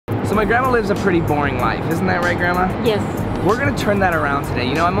So my grandma lives a pretty boring life, isn't that right, Grandma? Yes. We're gonna turn that around today.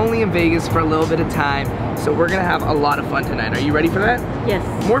 You know, I'm only in Vegas for a little bit of time, so we're gonna have a lot of fun tonight. Are you ready for that? Yes.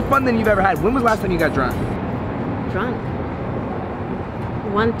 More fun than you've ever had. When was the last time you got drunk? Drunk.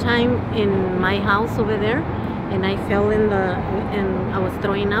 One time in my house over there, and I fell and I was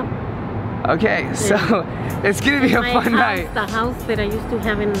throwing up. Okay, so it's gonna be a fun night. The house that I used to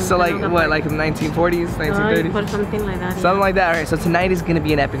have in. So like what, like in the 1940s, 1930s? Or something like that. Something like that. All right, so tonight is gonna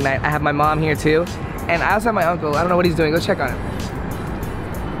be an epic night. I have my mom here too, and I also have my uncle. I don't know what he's doing. Go check on him.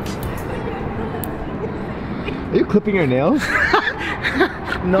 Are you clipping your nails?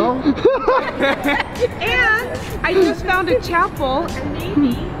 No. And I just found a chapel,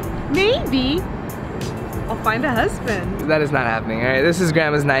 and maybe I'll find a husband. That is not happening. All right, this is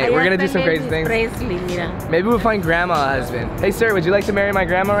Grandma's night. We're gonna do some crazy things. Mira. Maybe we'll find Grandma a husband. Hey, sir, would you like to marry my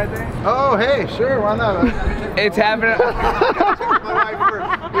grandma right there? Oh, hey, sure, why not? It's happening. My wife for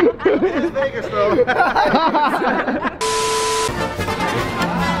it's Vegas though.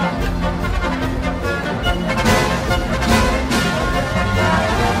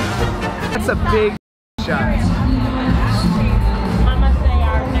 That's a big shot.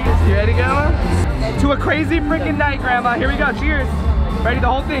 You ready, Grandma? To a crazy freaking night, Grandma. Here we go. Cheers. Ready? The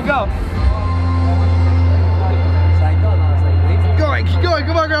whole thing. Go. Keep going.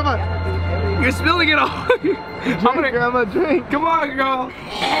 Come on, Grandma. You're spilling it all. I'm gonna, Grandma, drink. come on, girl.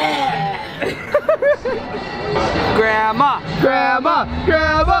 Grandma. Grandma.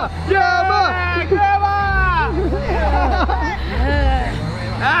 Grandma. Grandma. Grandma.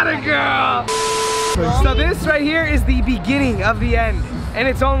 Atta girl. So this right here is the beginning of the end, and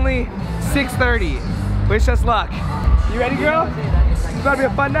it's only 6:30. Wish us luck. You ready, girl? It's about to be a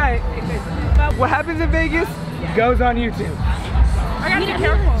fun night. What happens in Vegas goes on YouTube. I gotta be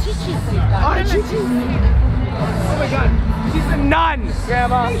careful. Oh, oh my God, she's a nun,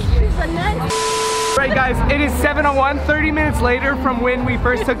 Grandma. She's a nun. Right, guys, it is 7:01, 30 minutes later from when we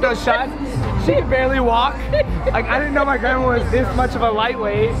first took those shots. She can barely walk. Like, I didn't know my grandma was this much of a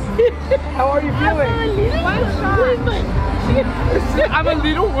lightweight. How are you feeling? I'm a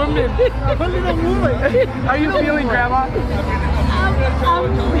little woman. I'm a little woman. How are you feeling, Grandma? I'm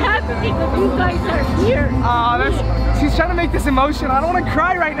happy because you guys are here. Oh, she's trying to make this emotional. I don't want to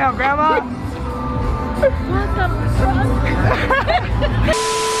cry right now, Grandma.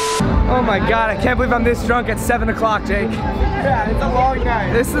 Oh my God, I can't believe I'm this drunk at 7 o'clock, Jake. Yeah, it's a long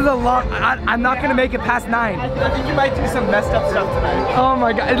night. This is a long, I'm not gonna make it past 9. I think you might do some messed up stuff tonight. Oh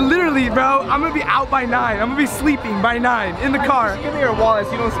my God, literally, bro, I'm gonna be out by 9. I'm gonna be sleeping by 9 in the car. Just give me your wallet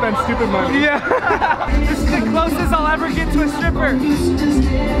so you don't spend stupid money. Yeah. This is the closest I'll ever get to a stripper.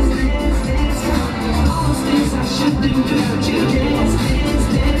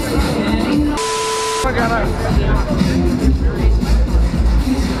 Oh my God,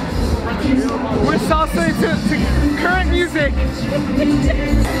 we're salsa to current music.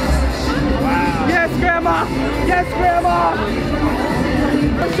 Wow. Yes, Grandma. Yes, Grandma.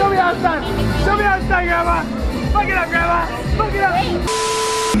 Show me how it's done. Show me how it's done, Grandma. Fuck it up, Grandma. Fuck it up.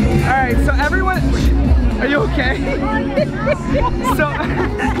 All right, so everyone, are you okay? so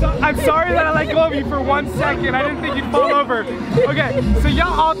I'm sorry that I let go of you for 1 second. I didn't think you'd fall over. Okay, so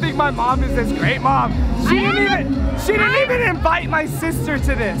y'all all think my mom is this great mom. She didn't even invite my sister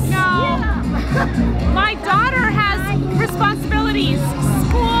to this. No. My daughter has responsibilities,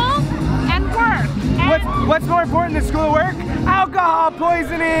 school and work. And What's more important than school and work? Alcohol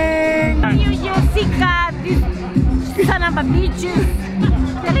poisoning. You sick cat, this son of a bitches.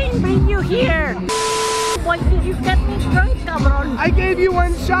 They didn't bring you here. Why did you get me drunk, cabron? I gave you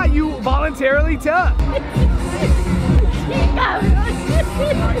 1 shot you voluntarily took.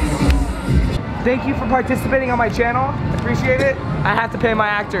 Thank you for participating on my channel. Appreciate it. I have to pay my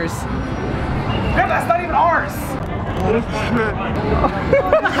actors. Yeah, that's not even ours.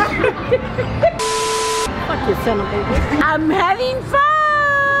 Fuck you, son of a bitch. I'm having fun.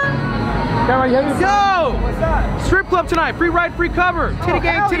 Let's go. What's that? Strip club tonight. Free ride, free cover. Titty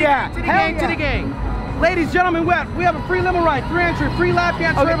gang, titty gang, titty gang, titty gang. Ladies, gentlemen, we have a free limo ride, free entry, free lap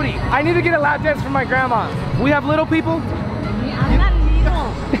dance for everybody. I need to get a lap dance for my grandma. We have little people. I'm not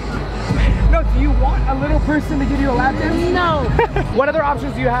little. No, do you want a little person to give you a lap dance? No. What other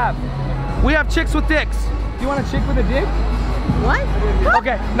options do you have? We have chicks with dicks. Do you want a chick with a dick? What?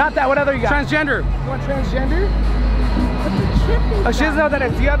 Okay, not that. What other you got? Transgender. You want transgender? Oh, she doesn't know what that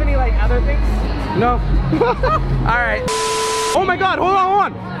is. Do you have any like other things? No. All right. Oh my God, hold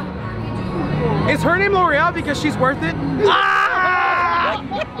on. Is her name L'Oreal because she's worth it? Ah!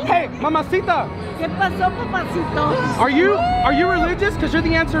 Hey, mamacita. ¿Qué pasó, papacito? Are you religious? Because you're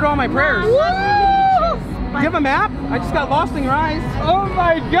the answer to all my prayers. No, I'm not religious, Do you have a map? I just got lost in your eyes. Oh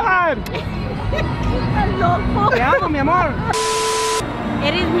my God. Te amo, mi amor.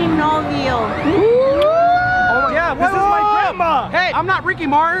 Eres mi novio. Oh my, yeah, this is my grandma. Hey, I'm not Ricky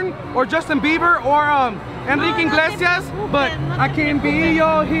Martin or Justin Bieber or Enrique Iglesias, but I can be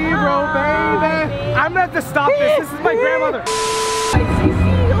your hero, baby. I'm gonna have to stop this. This is my grandmother.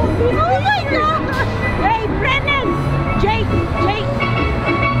 Oh my God! Hey, Brennen! Jake!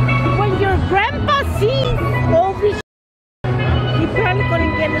 When your grandpa sees all this, he's probably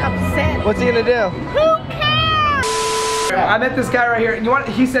gonna get upset. What's he gonna do? Who cares? I met this guy right here. You want?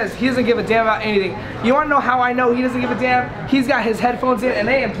 He says he doesn't give a damn about anything. You want to know how I know he doesn't give a damn? He's got his headphones in and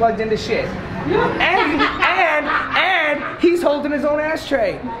they ain't plugged into shit. And he's holding his own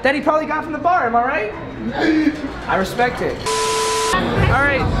ashtray that he probably got from the bar. Am I right? I respect it. All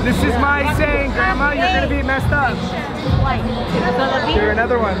right, this is my saying, Grandma. You're gonna be messed up. Here,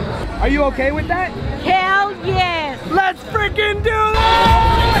 another one. Are you okay with that? Hell yes! Let's freaking do this!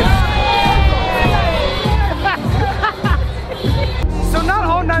 So not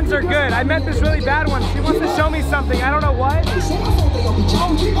all nuns are good. I met this really bad one. She wants to show me something. I don't know what.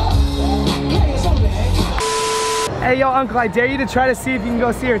 Hey, yo, Uncle, I dare you to try to see if you can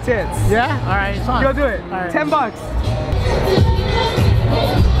go see her tits. Yeah? All right, it's on. Go do it. All right. $10.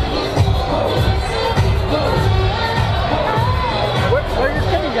 Where are your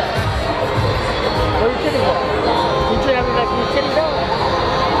titties at? Where are your titties at? You should have like your titties out.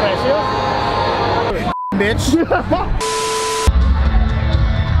 Can I see them? Bitch.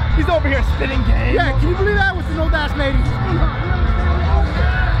 He's over here spitting game. Yeah, can you believe that with an old ass lady?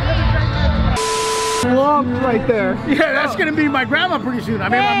 Lump right there. Yeah, that's gonna be my grandma pretty soon. I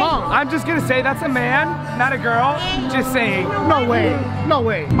mean, my mom. I'm just gonna say that's a man, not a girl. Just saying. No way. No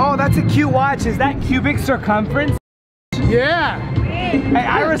way. Oh, that's a cute watch. Is that cubic circumference? Yeah. Hey,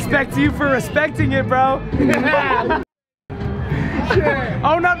 I respect you for respecting it, bro.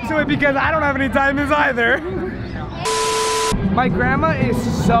 Own up to it because I don't have any diamonds either. My grandma is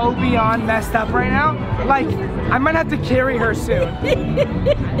so beyond messed up right now. Like, I might have to carry her soon.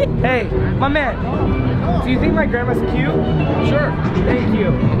 Hey, my man, do you think my grandma's cute? Sure. Thank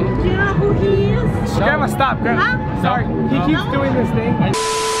you. Do you know who he is? Grandma, stop. Grandma. Huh? Sorry, he keeps doing this thing.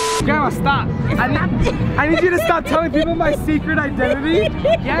 Grandma, stop. I need you to stop telling people my secret identity.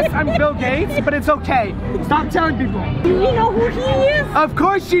 Yes, I'm Bill Gates, but it's okay. Stop telling people. Do you know who he is? Of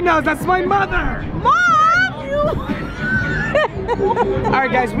course she knows. That's my mother. Mom!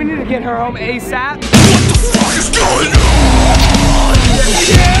 Alright guys, we need to get her home ASAP. What the fuck is going on?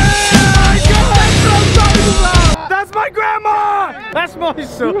 Yeah! That's my grandma! That's my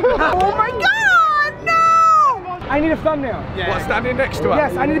son. Oh my God, no! I need a thumbnail. Yeah. What, standing next to her?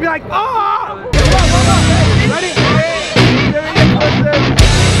 Yes, I need to be like, oh! Ready?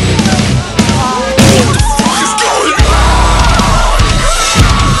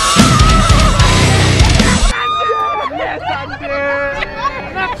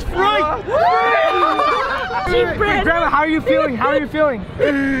 Wait, Grandma, how are you feeling? How are you feeling?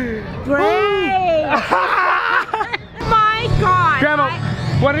 Great! My God! Grandma,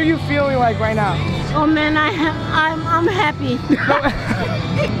 what are you feeling like right now? Oh man, I'm happy.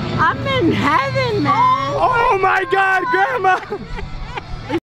 I'm in heaven, man. Oh my God, Grandma!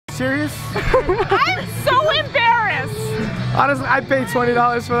 Serious? I'm so embarrassed! Honestly, I paid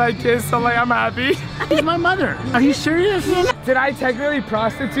 $20 for that kiss, so like, I'm happy. She's my mother. Are you serious? Did I technically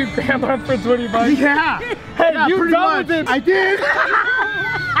prostitute Grandma for 20 bucks? Yeah. Hey, Yeah, you pretty doubled much. it. I did.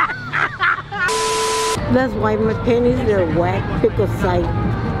 That's why my pennies are wet because I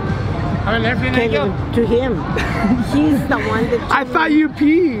gave them to him. He's the one that I thought you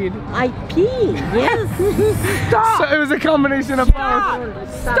peed. I peed, yes. Stop! So it was a combination of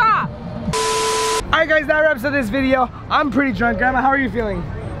both. Stop! Alright guys, that wraps up this video. I'm pretty drunk. Grandma, how are you feeling?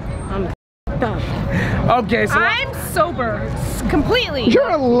 Stop. Okay, so I'm sober. Completely. you're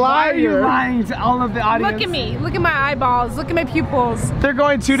a liar. Why are you lying to all of the audience? Look at me. Look at my eyeballs. Look at my pupils. They're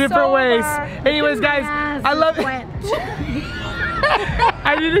going two different Sober. ways. Anyways, guys, I love it.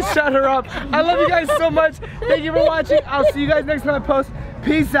 I need to shut her up. I love you guys so much. Thank you for watching. I'll see you guys next time I post.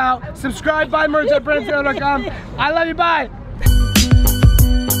 Peace out. Subscribe, buy merch at BrennenChannel.com. I love you. Bye.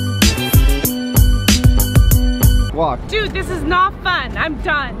 Walk. Dude, this is not fun. I'm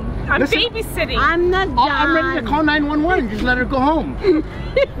done. I'm Listen, babysitting. I'm not done. I'm ready to call 911 and just let her go home.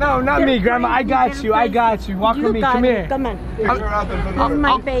 No, not me, Grandma. I got you. I got you. Walk with me. Come here. Come on. I'll-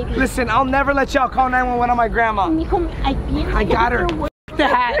 My baby. Listen, I'll never let y'all call 911 on my grandma. I got her.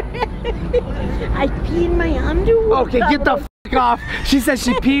 That. I peed my underwear. Okay, get the f off. She said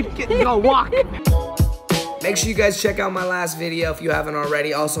she peed. Go walk. Make sure you guys check out my last video if you haven't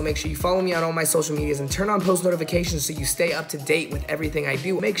already. Also, make sure you follow me on all my social medias and turn on post notifications so you stay up to date with everything I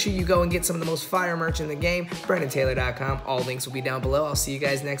do. Make sure you go and get some of the most fire merch in the game, BrennenTaylor.com. All links will be down below. I'll see you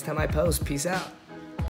guys next time I post. Peace out.